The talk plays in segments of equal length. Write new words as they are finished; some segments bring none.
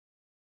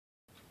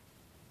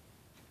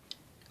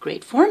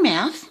Grade 4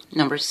 Math,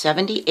 number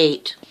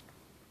 78.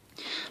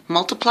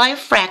 Multiply a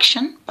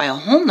fraction by a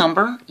whole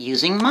number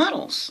using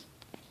models.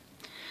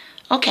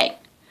 Okay,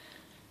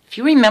 if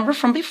you remember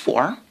from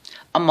before,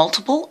 a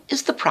multiple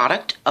is the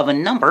product of a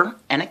number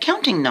and a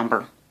counting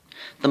number.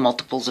 The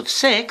multiples of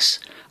 6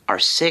 are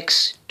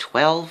 6,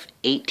 12,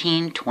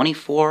 18,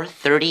 24,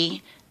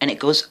 30, and it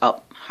goes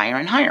up higher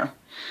and higher.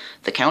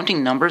 The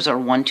counting numbers are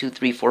 1, 2,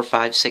 3, 4,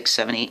 5, 6,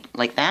 7, 8,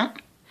 like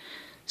that.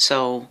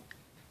 So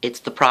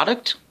it's the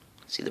product,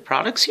 see the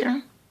products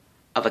here,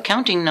 of a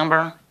counting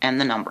number and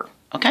the number,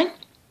 okay?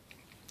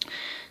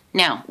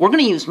 Now, we're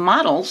going to use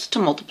models to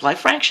multiply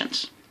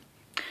fractions.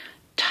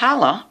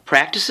 Tala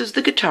practices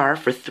the guitar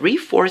for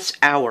 3/4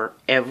 hour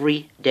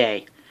every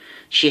day.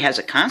 She has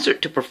a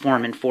concert to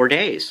perform in 4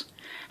 days.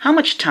 How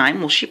much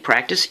time will she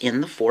practice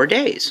in the 4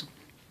 days?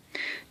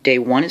 Day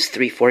 1 is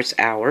 3/4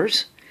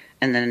 hours,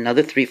 and then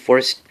another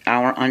 3/4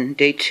 hour on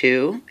day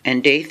 2,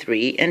 and day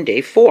 3, and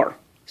day 4.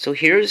 So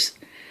here's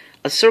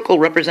a circle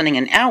representing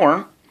an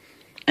hour,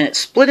 and it's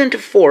split into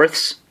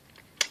fourths,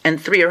 and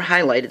 3 are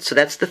highlighted, so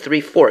that's the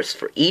 3/4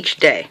 for each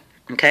day,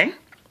 okay?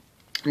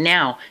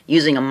 Now,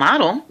 using a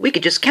model, we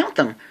could just count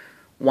them.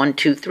 1,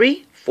 2,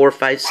 3, 4,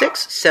 5,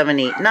 6, 7,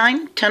 8,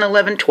 9, 10,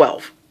 11,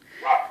 12.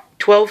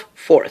 12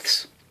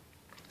 fourths.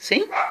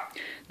 See?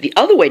 The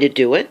other way to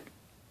do it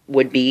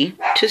would be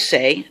to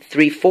say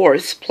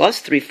 3/4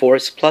 plus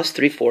 3/4 plus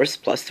 3/4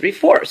 plus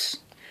 3/4,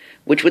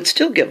 which would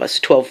still give us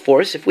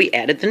 12/4 if we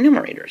added the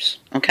numerators,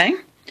 okay?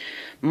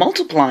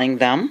 Multiplying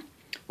them,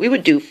 we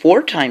would do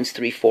 4 times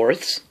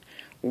 3/4.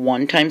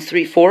 1 times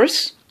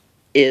 3/4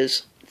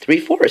 is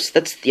 3/4.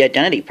 That's the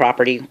identity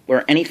property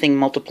where anything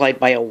multiplied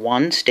by a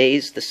 1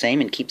 stays the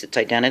same and keeps its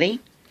identity.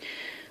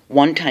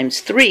 1 times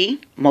 3,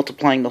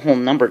 multiplying the whole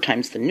number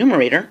times the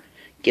numerator,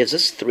 gives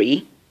us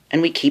 3,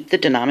 and we keep the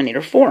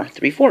denominator 4,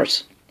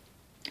 3/4.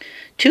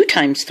 2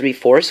 times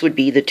 3/4 would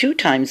be the 2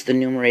 times the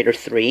numerator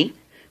 3,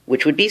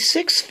 which would be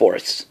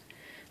 6/4.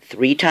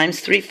 3 times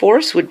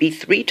 3/4 would be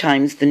 3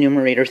 times the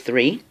numerator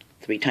 3.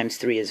 3 times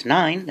 3 is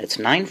 9, that's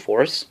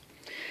 9/4.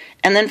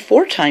 And then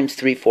 4 times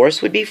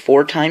 3/4 would be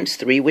 4 times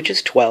 3, which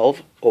is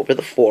 12, over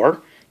the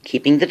 4,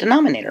 keeping the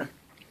denominator.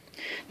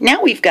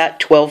 Now we've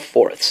got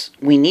 12/4.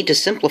 We need to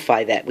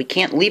simplify that. We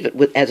can't leave it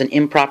as an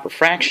improper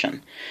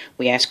fraction.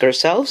 We ask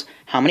ourselves,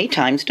 how many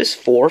times does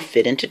 4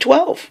 fit into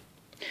 12?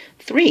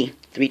 3.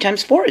 3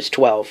 times 4 is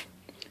 12.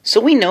 So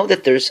we know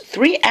that there's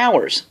 3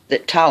 hours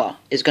that Tala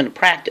is going to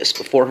practice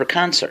before her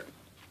concert.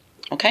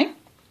 Okay?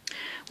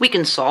 We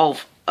can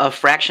solve a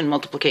fraction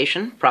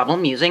multiplication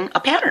problem using a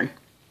pattern.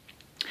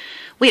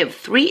 We have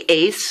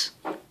 3/8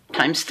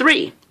 times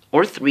 3,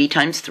 or 3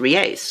 times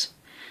 3/8.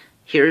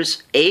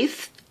 Here's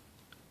eighth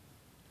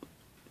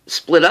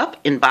split up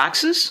in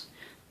boxes.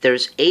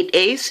 There's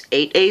 8/8,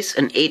 8/8,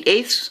 and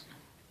 8/8,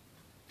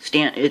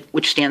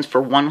 which stands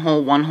for 1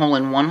 whole, 1 whole,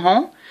 and 1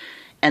 whole.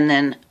 And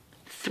then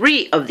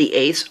 3 of the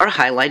eighths are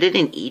highlighted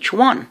in each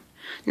one.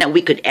 Now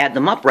we could add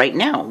them up right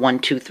now. 1,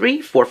 2,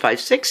 3, 4, 5,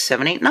 6,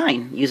 7, 8,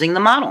 9, using the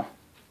model.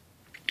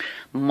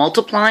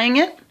 Multiplying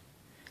it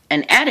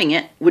and adding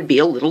it would be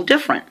a little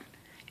different.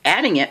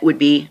 Adding it would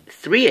be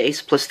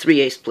 3/8 plus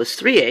 3/8 plus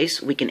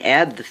 3/8. We can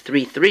add the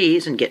 3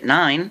 3's and get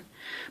 9.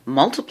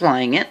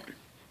 Multiplying it,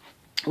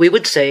 we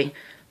would say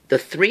the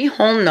 3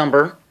 whole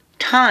number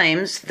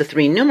times the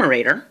 3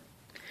 numerator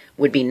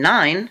would be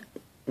 9.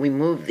 We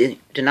move the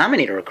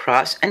denominator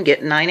across and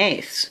get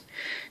 9/8.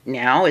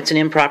 Now it's an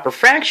improper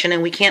fraction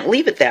and we can't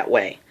leave it that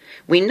way.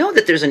 We know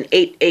that there's an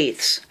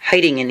 8/8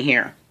 hiding in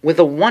here with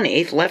a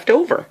 1/8 left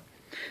over.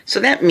 So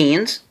that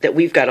means that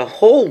we've got a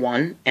whole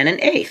 1 and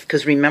an eighth,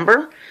 because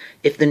remember,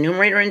 if the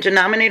numerator and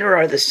denominator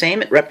are the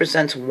same, it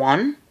represents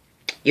 1.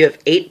 You have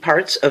 8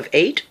 parts of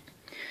 8.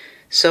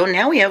 So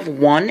now we have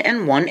 1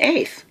 and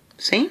 1/8.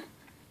 See?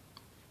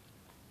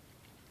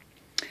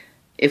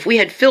 If we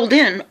had filled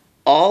in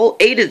all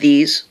 8 of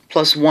these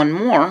plus 1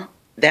 more,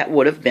 that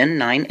would have been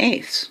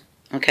 9/8.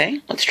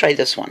 Okay, let's try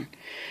this one.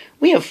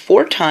 We have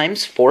 4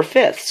 times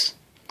 4/5.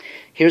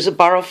 Here's a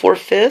borrow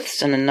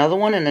 4/5, and another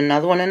one, and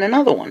another one, and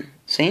another one.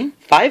 See?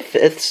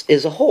 5/5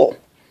 is a whole.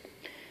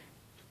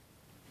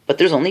 But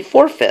there's only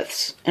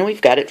 4/5, and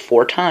we've got it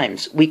 4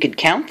 times. We could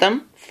count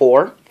them.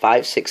 4,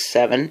 5, 6,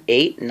 7,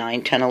 8,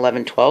 9, 10,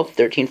 11, 12,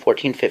 13,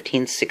 14,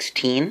 15,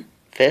 16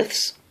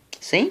 fifths.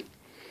 See?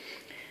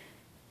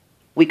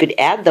 We could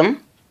add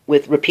them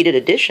with repeated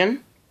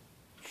addition.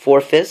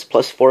 4/5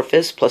 plus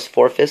 4/5 plus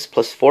 4/5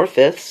 plus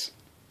 4/5.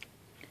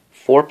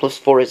 4 plus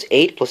 4 is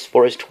 8, plus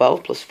 4 is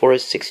 12, plus 4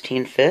 is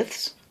 16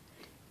 fifths.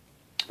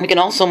 We can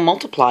also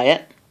multiply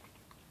it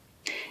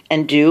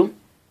and do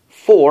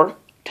 4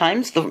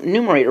 times the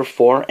numerator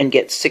 4 and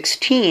get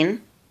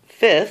 16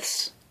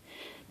 fifths.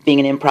 Being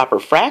an improper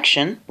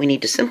fraction, we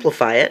need to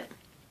simplify it.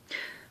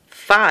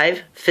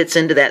 5 fits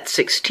into that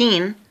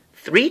 16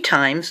 3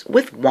 times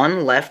with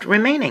 1 left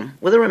remaining,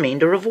 with a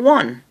remainder of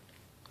 1.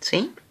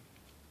 See?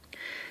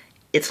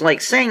 It's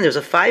like saying there's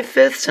a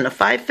 5/5 and a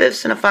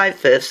 5/5 and a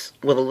 5/5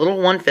 with a little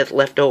 1/5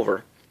 left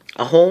over.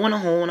 A whole and a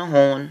whole and a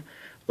whole,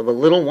 with a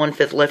little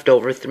 1/5 left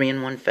over, 3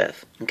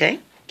 1/5. Okay?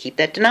 Keep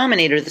that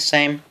denominator the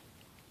same.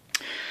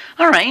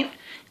 All right,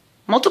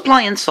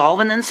 multiply and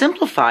solve and then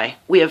simplify.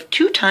 We have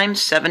 2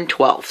 times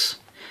 7/12.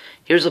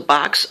 Here's a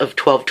box of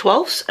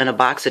 12/12 and a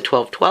box of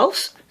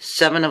 12/12.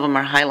 7 of them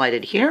are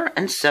highlighted here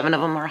and 7 of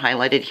them are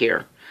highlighted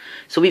here.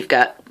 So we've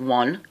got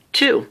 1,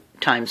 2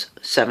 times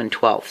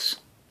 7/12.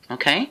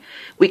 Okay,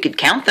 we could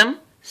count them.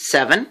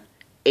 7,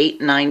 8,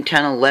 9,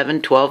 10,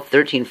 11, 12,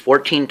 13,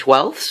 14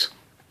 12ths.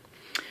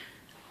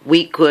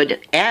 We could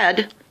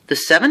add the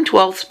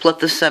 7/12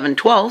 plus the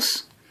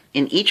 7/12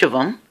 in each of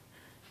them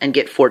and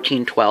get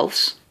 14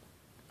 12ths.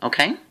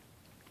 Okay?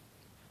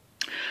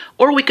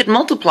 Or we could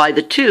multiply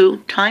the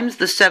 2 times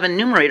the 7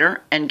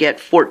 numerator and get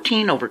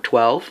 14 over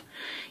 12.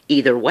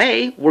 Either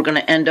way, we're going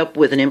to end up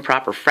with an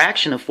improper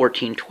fraction of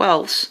 14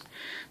 12ths.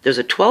 There's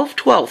a 12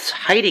 12ths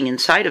hiding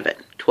inside of it.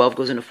 12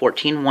 goes into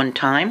 14 one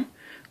time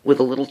with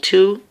a little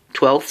 2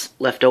 12ths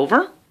left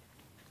over.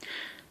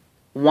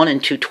 1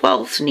 and 2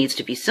 12ths needs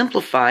to be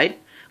simplified.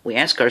 We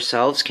ask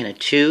ourselves, can a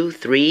 2,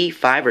 3,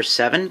 5, or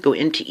 7 go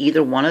into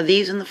either one of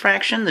these in the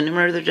fraction, the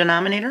numerator or the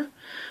denominator?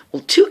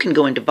 Well, 2 can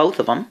go into both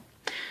of them.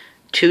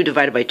 2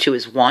 divided by 2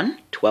 is 1,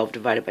 12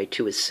 divided by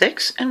 2 is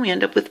 6, and we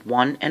end up with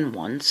 1 and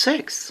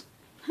 1/6.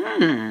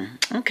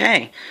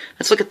 Okay,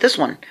 let's look at this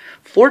one.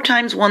 4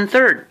 times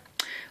 1/3.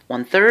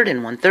 1/3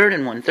 and 1/3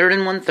 and 1/3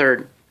 and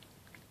 1/3.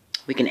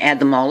 We can add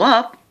them all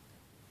up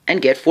and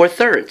get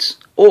 4/3.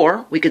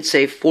 Or we could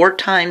say 4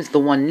 times the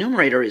one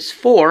numerator is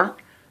 4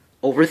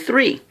 over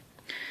 3.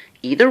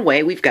 Either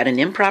way, we've got an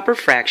improper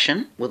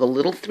fraction with a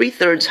little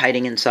 3/3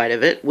 hiding inside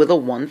of it with a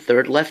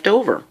 1/3 left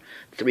over.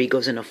 3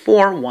 goes into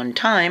 4 one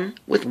time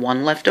with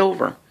 1 left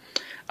over.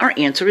 Our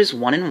answer is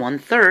 1 and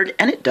 1/3,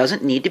 and it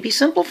doesn't need to be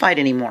simplified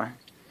anymore.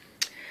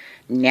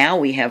 Now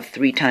we have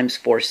 3 times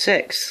 4,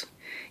 6.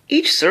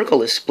 Each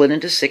circle is split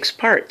into 6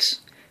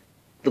 parts.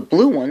 The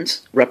blue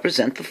ones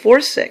represent the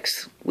 4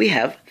 6. We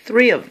have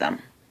 3 of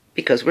them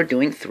because we're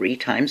doing 3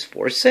 times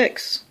 4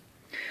 6.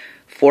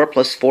 4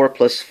 plus 4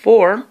 plus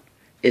 4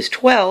 is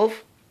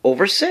 12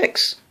 over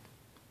 6.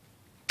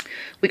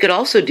 We could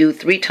also do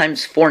 3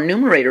 times 4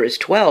 numerator is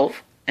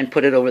 12 and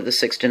put it over the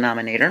 6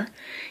 denominator.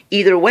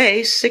 Either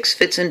way, 6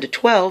 fits into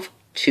 12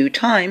 2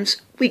 times.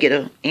 We get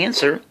an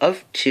answer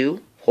of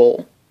 2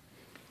 whole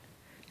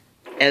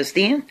as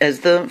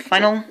the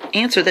final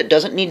answer that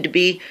doesn't need to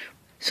be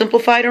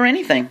simplified or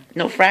anything.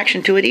 No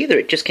fraction to it either.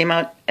 It just came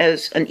out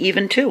as an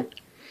even 2.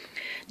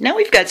 Now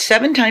we've got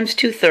 7 times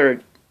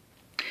 2/3.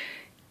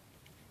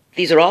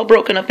 These are all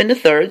broken up into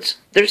thirds.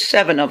 There's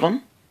 7 of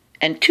them,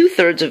 and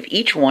 2/3 of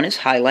each one is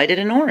highlighted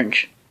in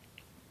orange.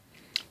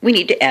 We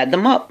need to add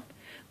them up.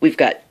 We've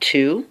got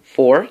 2,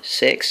 4,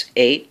 6,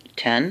 8,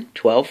 10,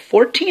 12,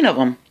 14 of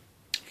them.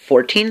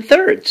 14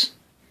 thirds.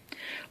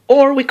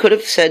 Or we could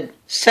have said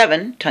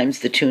 7 times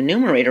the 2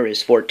 numerator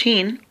is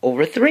 14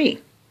 over 3.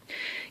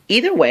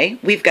 Either way,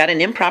 we've got an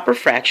improper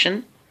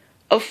fraction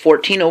of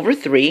 14 over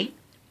 3.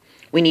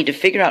 We need to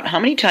figure out how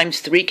many times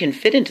 3 can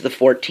fit into the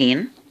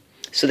 14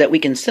 so that we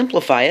can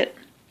simplify it.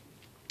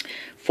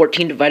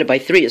 14 divided by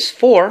 3 is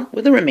 4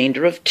 with a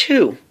remainder of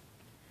 2.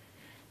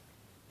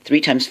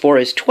 3 times 4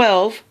 is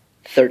 12,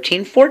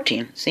 13,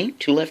 14. See,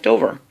 2 left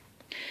over.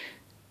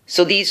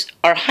 So these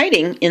are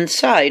hiding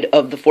inside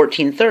of the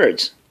 14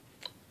 thirds.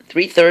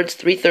 3/3,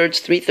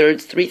 3/3,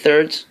 3/3,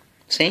 3/3.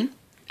 See?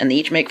 And they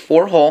each make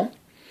 4 whole.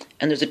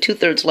 And there's a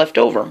 2/3 left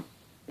over,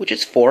 which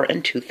is 4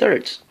 and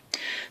 2/3.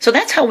 So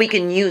that's how we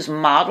can use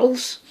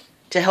models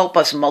to help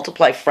us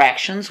multiply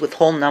fractions with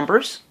whole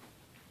numbers.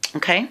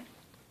 Okay?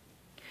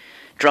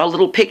 Draw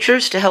little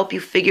pictures to help you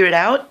figure it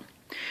out.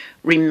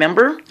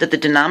 Remember that the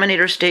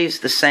denominator stays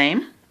the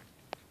same.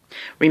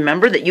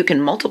 Remember that you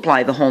can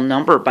multiply the whole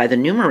number by the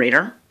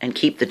numerator and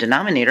keep the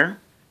denominator,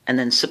 and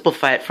then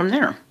simplify it from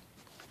there.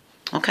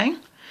 Okay?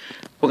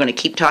 We're going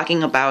to keep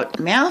talking about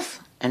math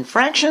and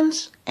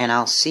fractions, and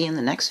I'll see you in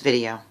the next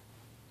video.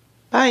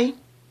 Bye.